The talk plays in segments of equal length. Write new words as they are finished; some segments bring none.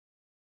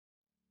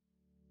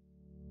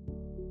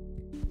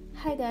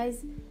Hi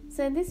guys,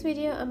 so in this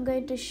video I'm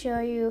going to show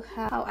you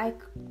how I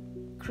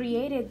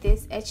created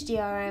this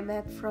HDRI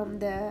map from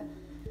the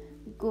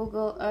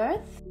Google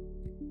Earth.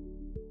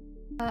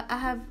 I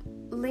have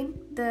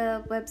linked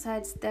the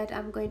websites that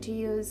I'm going to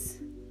use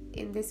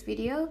in this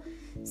video.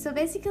 So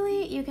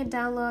basically you can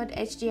download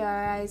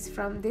HDRIs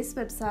from this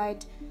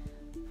website,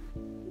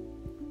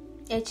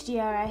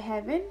 HDRI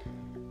Heaven,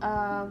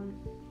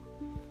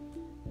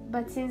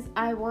 but since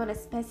I want a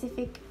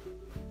specific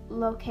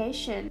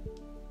location,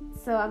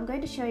 so I'm going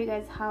to show you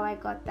guys how I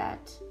got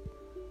that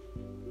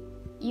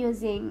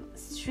using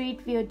Street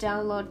View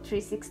Download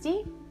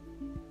 360.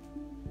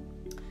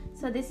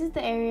 So this is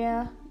the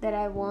area that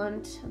I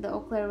want, the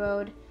Eau Claire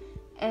Road,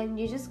 and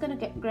you're just gonna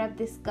grab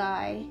this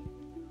guy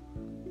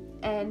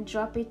and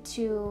drop it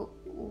to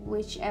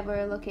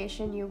whichever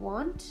location you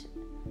want.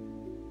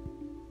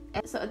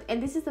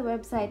 And this is the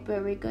website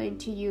where we're going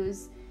to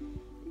use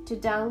to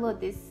download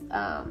this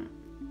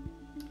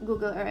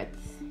Google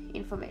Earth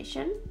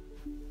information.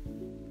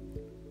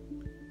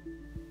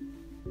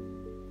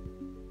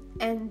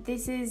 And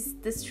this is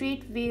the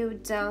Street View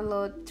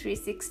Download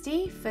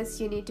 360. First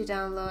you need to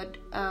download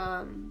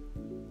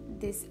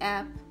this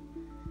app,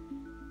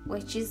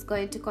 which is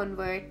going to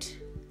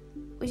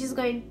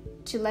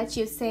let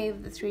you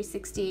save the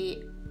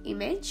 360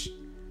 image.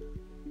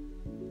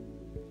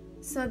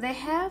 So they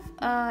have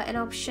an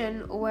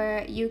option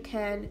where you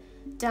can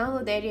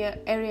download the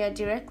area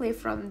directly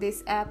from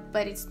this app,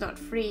 but it's not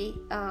free.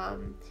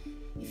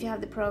 If you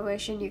have the pro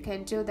version you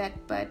can do that,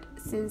 but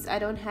since I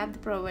don't have the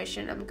pro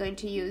version, I'm going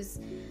to use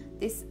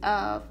this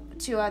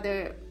two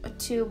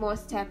more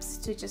steps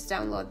to just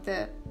download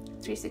the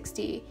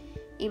 360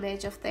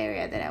 image of the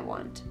area that I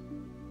want.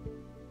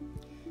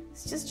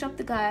 So just drop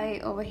the guy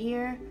over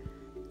here,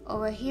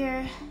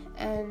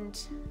 and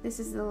this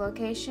is the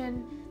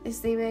location. This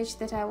is the image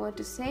that I want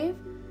to save.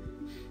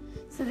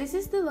 So this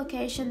is the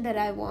location that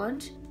I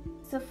want.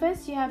 So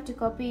first you have to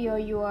copy your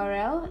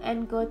URL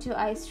and go to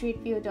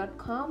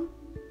iStreetView.com,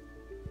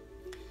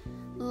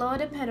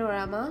 load a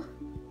panorama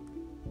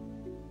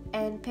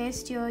and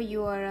paste your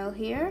URL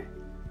here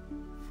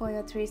for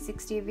your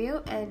 360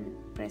 view and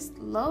press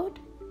load.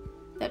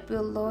 That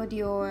will load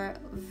your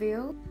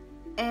view,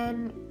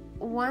 and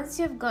once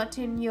you've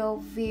gotten your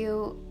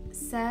view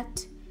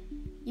set,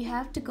 you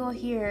have to go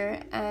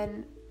here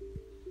and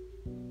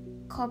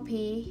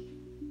copy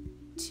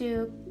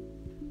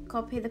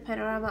the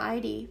panorama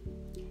ID,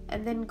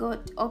 and then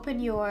open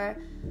your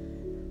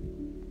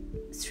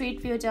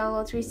Street View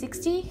Download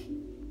 360,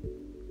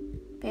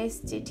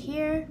 paste it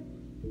here,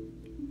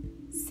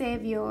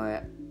 set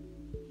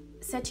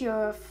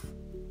your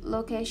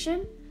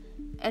location,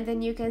 and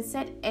then you can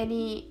set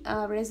any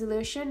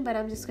resolution, but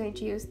I'm just going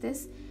to use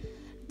this.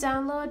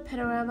 Download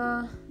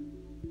panorama.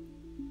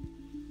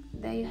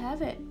 There you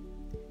have it.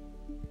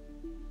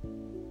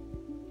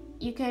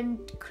 You can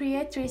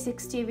create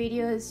 360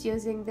 videos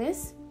using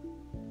this,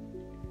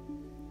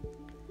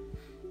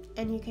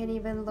 and you can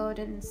even load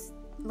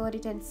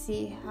it and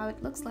see how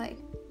it looks like.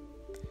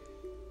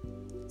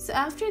 So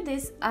after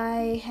this,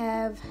 I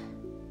have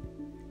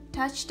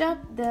touched up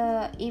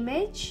the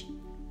image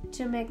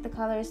to make the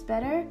colors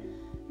better,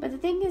 but the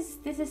thing is,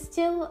 this is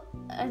still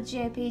a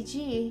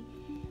JPG,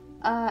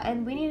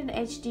 and we need an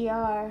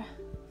HDR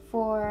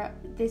for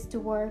this to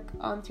work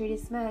on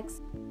 3ds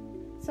Max.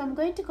 So I'm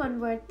going to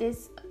convert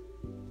this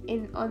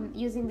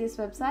using this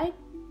website.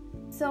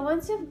 So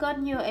once you've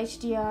gotten your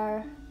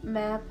HDR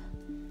map,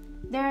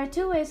 there are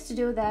two ways to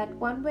do that.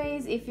 One way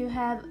is if you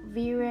have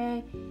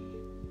V-Ray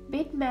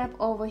bitmap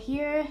over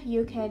here,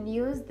 you can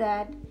use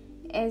that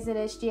as an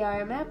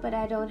HDR map, but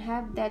I don't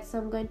have that, so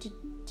I'm going to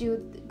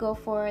go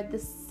for the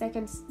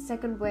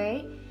second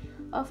way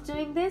of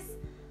doing this,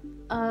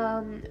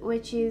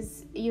 which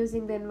is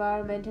using the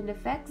environment and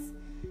effects.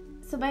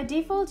 So by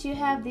default you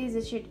have these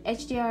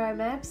HDR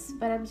maps,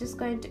 but I'm just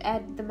going to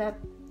add the map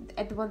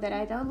at the one that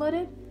I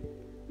downloaded.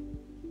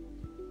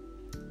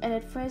 And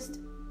at first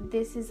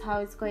this is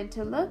how it's going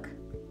to look,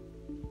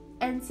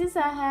 and since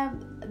I have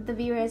the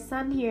V-Ray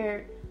sun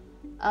here,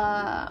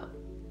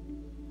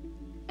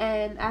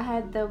 and I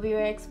had the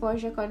V-Ray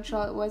exposure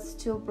control, it was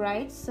too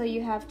bright, so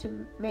you have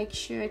to make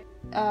sure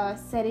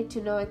set it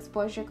to no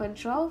exposure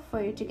control for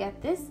you to get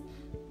this.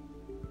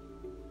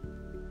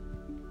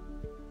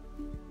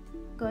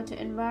 Go to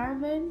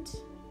environment,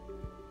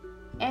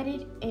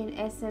 edit in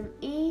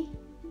SME,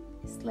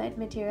 slide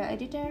material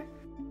editor.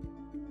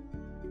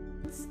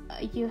 Once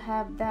you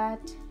have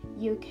that,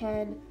 you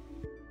can,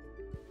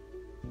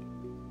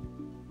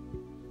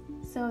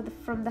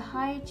 from the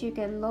height you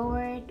can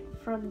lower it,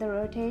 from the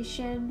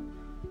rotation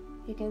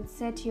you can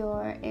set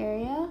your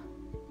area.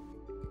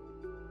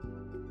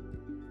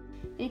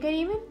 You can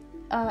even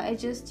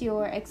adjust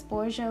your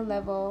exposure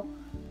level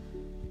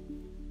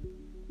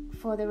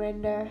for the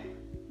render,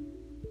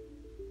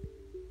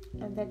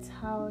 and that's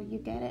how you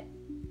get it.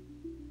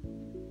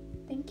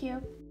 Thank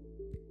you.